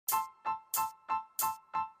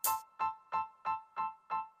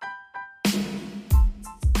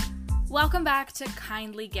Welcome back to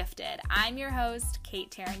Kindly Gifted. I'm your host,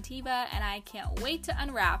 Kate Tarantiva, and I can't wait to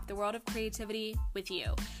unwrap the world of creativity with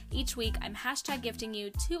you. Each week, I'm hashtag gifting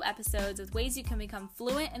you 2 episodes with ways you can become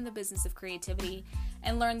fluent in the business of creativity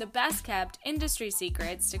and learn the best kept industry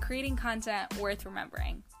secrets to creating content worth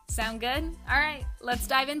remembering. Sound good? All right, let's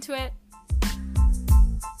dive into it.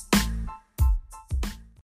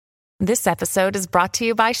 This episode is brought to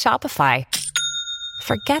you by Shopify.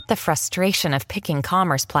 Forget the frustration of picking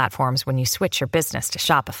commerce platforms when you switch your business to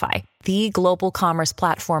Shopify, the global commerce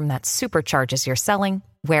platform that supercharges your selling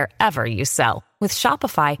wherever you sell. With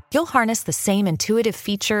Shopify, you'll harness the same intuitive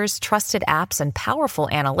features, trusted apps, and powerful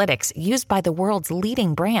analytics used by the world's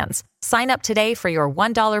leading brands. Sign up today for your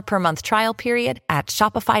 $1 per month trial period at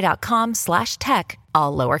shopify.com/tech,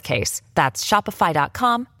 all lowercase. That's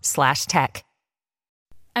shopify.com/tech.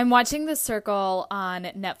 I'm watching The Circle on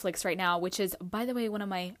Netflix right now, which is, by the way, one of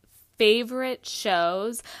my favorite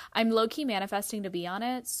shows. I'm low-key manifesting to be on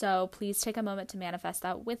it, so please take a moment to manifest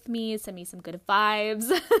that with me. Send me some good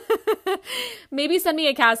vibes. Maybe send me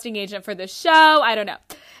a casting agent for the show. I don't know.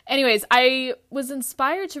 Anyways, I was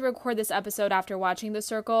inspired to record this episode after watching The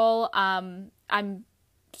Circle. I'm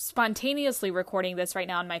spontaneously recording this right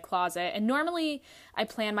now in my closet, and normally I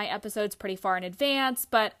plan my episodes pretty far in advance,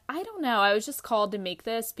 but I don't know, I was just called to make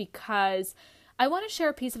this because I want to share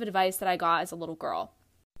a piece of advice that I got as a little girl.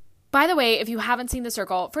 By the way, if you haven't seen The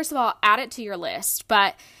Circle, first of all, add it to your list,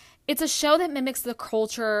 but it's a show that mimics the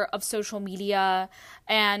culture of social media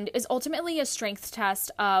and is ultimately a strength test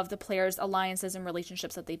of the players' alliances and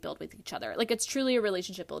relationships that they build with each other. Like, it's truly a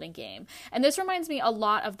relationship building game, and this reminds me a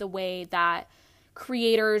lot of the way that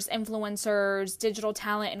creators, influencers, digital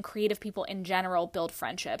talent, and creative people in general build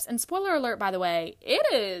friendships. And spoiler alert, by the way, it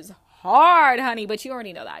is hard, honey, but you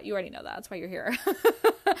already know that. That's why you're here.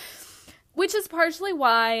 Which is partially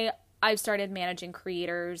why I've started managing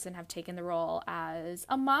creators and have taken the role as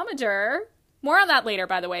a momager. More on that later,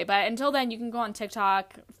 by the way, but until then, you can go on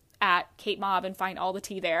TikTok at Kate Mob and find all the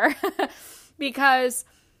tea there. Because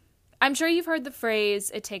I'm sure you've heard the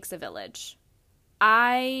phrase, it takes a village.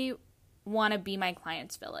 I want to be my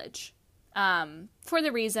client's village, for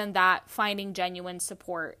the reason that finding genuine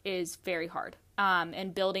support is very hard,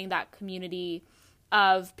 and building that community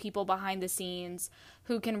of people behind the scenes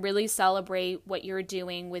who can really celebrate what you're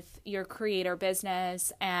doing with your creator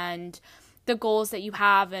business and the goals that you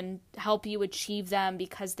have and help you achieve them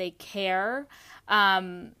because they care.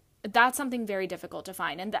 That's something very difficult to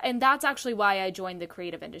find. And that's actually why I joined the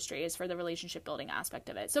creative industry, is for the relationship building aspect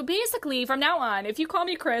of it. So basically, from now on, if you call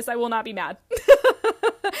me Chris, I will not be mad.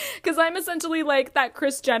 Because I'm essentially like that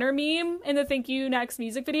Kris Jenner meme in the Thank You Next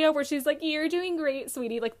music video where she's like, "You're doing great,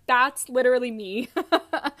 sweetie." Like, that's literally me.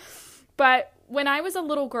 But when I was a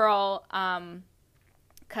little girl,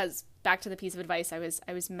 because back to the piece of advice I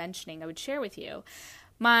was mentioning, I would share with you,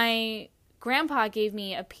 my grandpa gave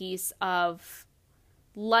me a piece of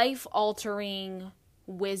life-altering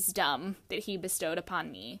wisdom that he bestowed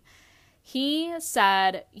upon me. He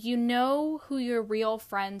said, "You know who your real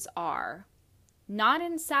friends are, not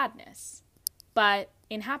in sadness, but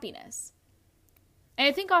in happiness." And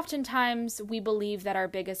I think oftentimes we believe that our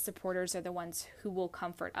biggest supporters are the ones who will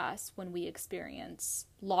comfort us when we experience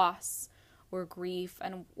loss or grief,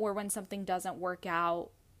 or when something doesn't work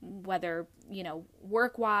out, whether,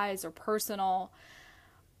 work-wise or personal.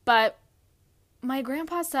 But my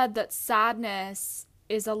grandpa said that sadness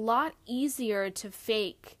is a lot easier to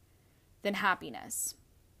fake than happiness.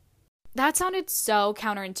 That sounded so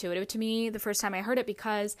counterintuitive to me the first time I heard it,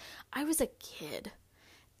 because I was a kid.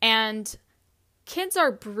 And kids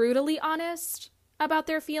are brutally honest about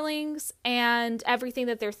their feelings, and everything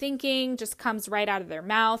that they're thinking just comes right out of their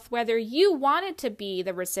mouth, whether you wanted to be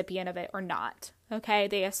the recipient of it or not. Okay?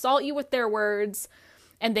 They assault you with their words,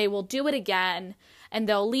 and they will do it again, and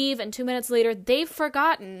they'll leave, and 2 minutes later, they've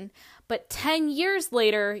forgotten, but 10 years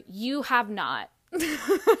later, you have not.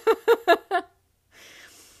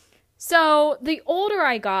 So the older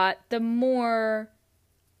I got, the more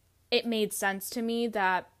it made sense to me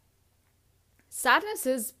that sadness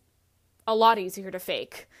is a lot easier to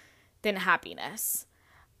fake than happiness.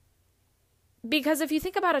 Because if you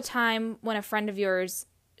think about a time when a friend of yours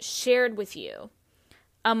shared with you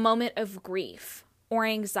a moment of grief or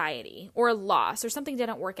anxiety or loss or something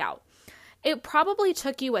didn't work out, it probably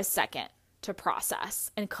took you a second to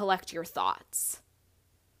process and collect your thoughts,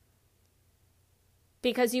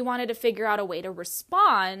 because you wanted to figure out a way to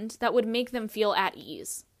respond that would make them feel at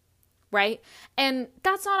ease, right? And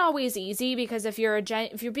that's not always easy, because if you're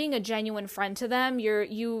being a genuine friend to them,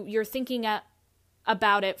 you're thinking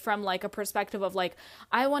about it from like a perspective of like,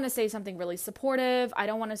 I want to say something really supportive. I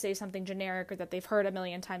don't want to say something generic or that they've heard a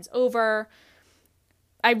million times over.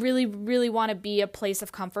 I really, really want to be a place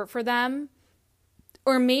of comfort for them.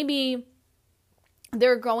 Or maybe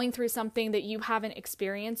they're going through something that you haven't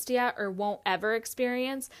experienced yet or won't ever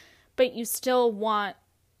experience, but you still want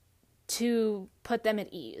to put them at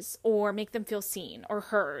ease or make them feel seen or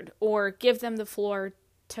heard or give them the floor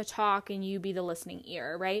to talk and you be the listening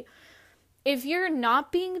ear, right? If you're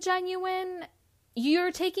not being genuine,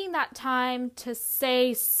 you're taking that time to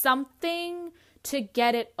say something to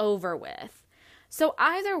get it over with. So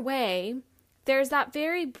either way, there's that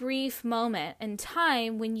very brief moment in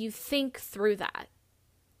time when you think through that.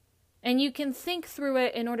 And you can think through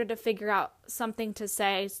it in order to figure out something to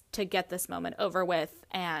say to get this moment over with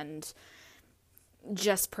and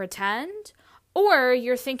just pretend. Or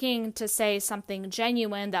you're thinking to say something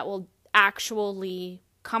genuine that will actually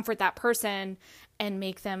comfort that person and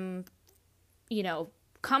make them,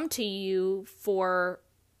 come to you for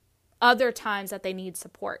other times that they need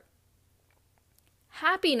support.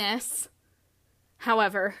 Happiness,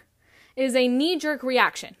 however, is a knee-jerk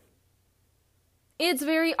reaction. It's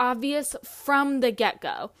very obvious from the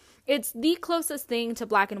get-go. It's the closest thing to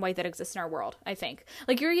black and white that exists in our world, I think.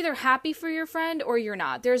 Like, you're either happy for your friend or you're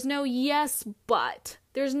not. There's no yes, but.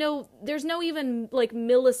 There's no even, like,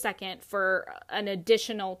 millisecond for an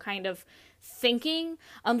additional kind of thinking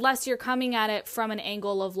unless you're coming at it from an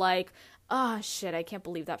angle of, like, oh, shit, I can't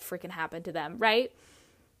believe that freaking happened to them, right?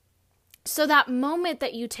 So that moment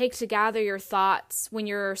that you take to gather your thoughts when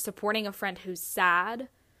you're supporting a friend who's sad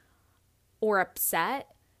or upset,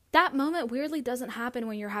 that moment weirdly doesn't happen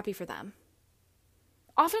when you're happy for them.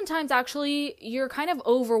 Oftentimes, actually, you're kind of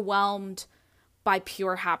overwhelmed by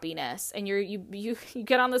pure happiness, and you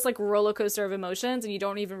get on this like roller coaster of emotions, and you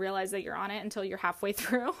don't even realize that you're on it until you're halfway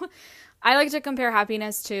through. I like to compare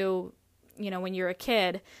happiness to, when you're a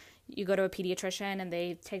kid, you go to a pediatrician and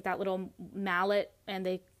they take that little mallet and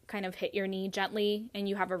they kind of hit your knee gently, and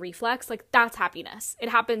you have a reflex. Like, that's happiness. It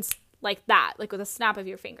happens like that, like with a snap of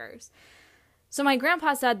your fingers. So my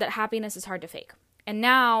grandpa said that happiness is hard to fake. And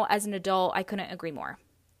now, as an adult, I couldn't agree more.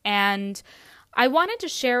 And I wanted to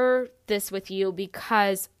share this with you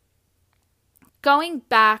because going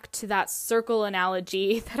back to that circle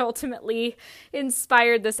analogy that ultimately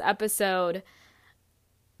inspired this episode,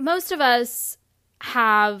 most of us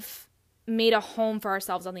have made a home for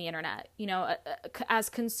ourselves on the internet, as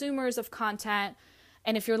consumers of content.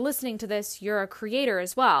 And if you're listening to this, you're a creator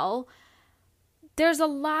as well. There's a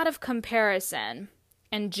lot of comparison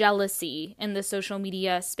and jealousy in the social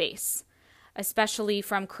media space, especially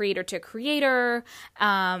from creator to creator,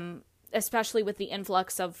 especially with the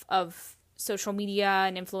influx of social media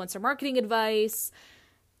and influencer marketing advice.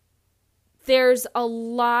 There's a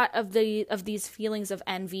lot of these feelings of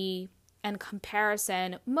envy and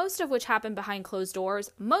comparison, most of which happen behind closed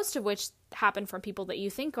doors, most of which happen from people that you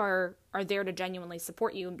think are there to genuinely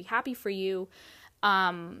support you and be happy for you,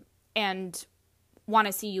 and want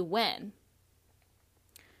to see you win.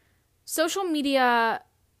 Social media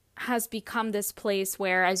has become this place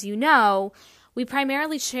where, as you know, we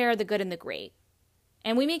primarily share the good and the great.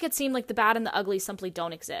 And we make it seem like the bad and the ugly simply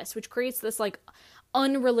don't exist, which creates this like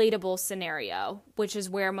unrelatable scenario, which is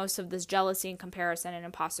where most of this jealousy and comparison and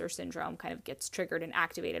imposter syndrome kind of gets triggered and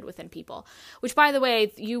activated within people. Which, by the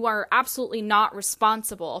way, you are absolutely not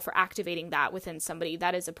responsible for activating that within somebody.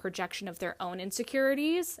 That is a projection of their own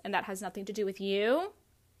insecurities, and that has nothing to do with you.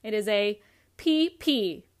 It is a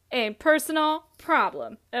PP, a personal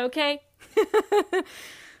problem, okay?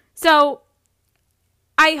 So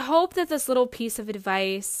I hope that this little piece of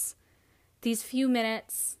advice, these few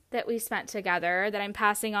minutes that we spent together that I'm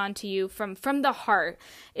passing on to you from the heart,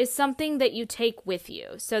 is something that you take with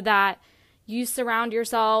you so that you surround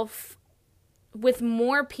yourself with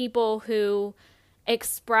more people who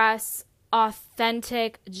express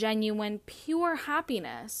authentic, genuine, pure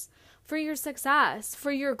happiness for your success,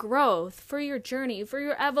 for your growth, for your journey, for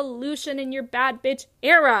your evolution in your bad bitch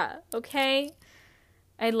era, okay?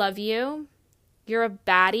 I love you. You're a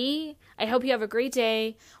baddie. I hope you have a great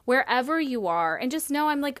day wherever you are. And just know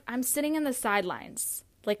I'm sitting in the sidelines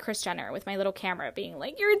like Kris Jenner with my little camera being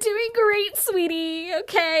like, you're doing great, sweetie.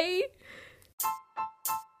 Okay.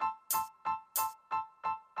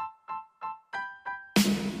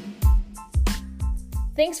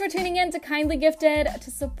 Thanks for tuning in to Kindly Gifted.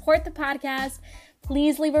 To support the podcast,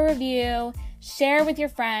 please leave a review, share with your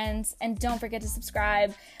friends, and don't forget to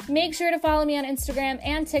subscribe. Make sure to follow me on Instagram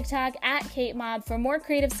and TikTok at Kate Mob for more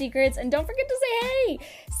creative secrets, and don't forget to say hey.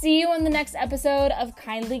 See you on the next episode of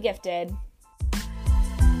Kindly Gifted.